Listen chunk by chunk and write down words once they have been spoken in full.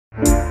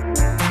Hey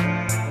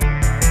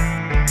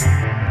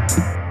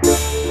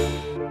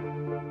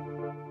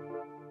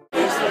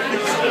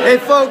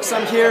folks,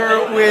 I'm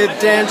here with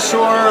Dan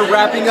Shure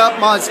wrapping up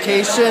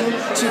Mozcation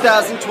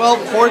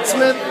 2012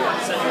 Portsmouth.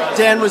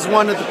 Dan was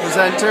one of the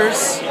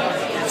presenters.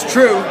 It's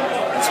true.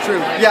 It's true.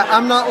 Yeah,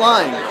 I'm not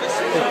lying.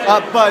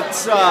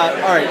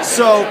 Alright,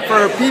 so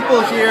for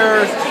people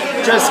here,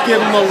 just give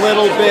them a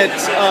little bit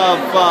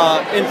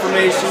of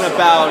information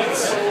about,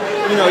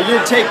 you know, your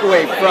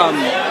takeaway from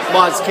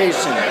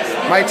Mozcation.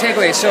 My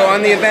takeaway, so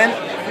on the event?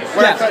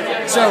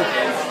 So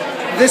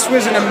this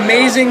was an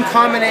amazing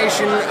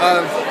combination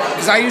of,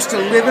 because I used to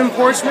live in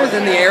Portsmouth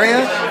in the area,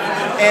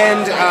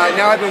 and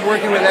now I've been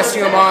working with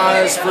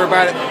SEOmoz for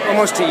about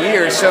almost a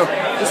year, so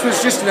this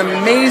was just an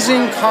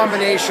amazing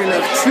combination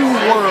of two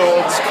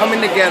worlds coming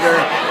together.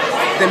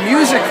 The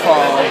music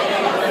hall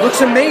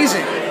looks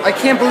amazing. I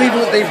can't believe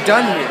what they've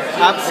done here.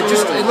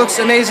 Absolutely. It looks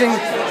amazing,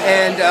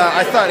 and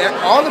I thought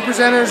all the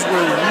presenters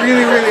were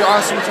really, really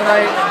awesome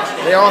tonight.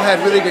 They all had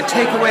really good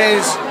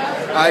takeaways.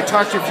 I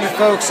talked to a few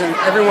folks, and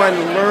everyone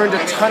learned a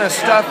ton of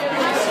stuff.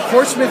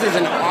 Portsmouth is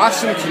an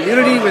awesome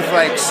community with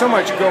like so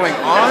much going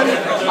on.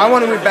 I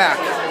want to move back.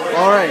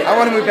 All right. I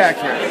want to move back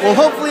here. Well,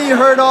 hopefully you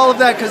heard all of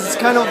that because it's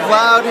kind of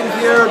loud in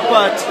here,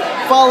 but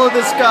follow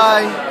this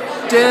guy,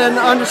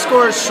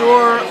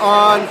 Dan_Shure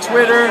on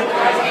Twitter.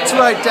 It's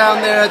right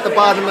down there at the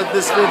bottom of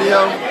this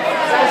video.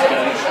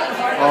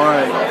 All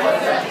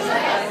right.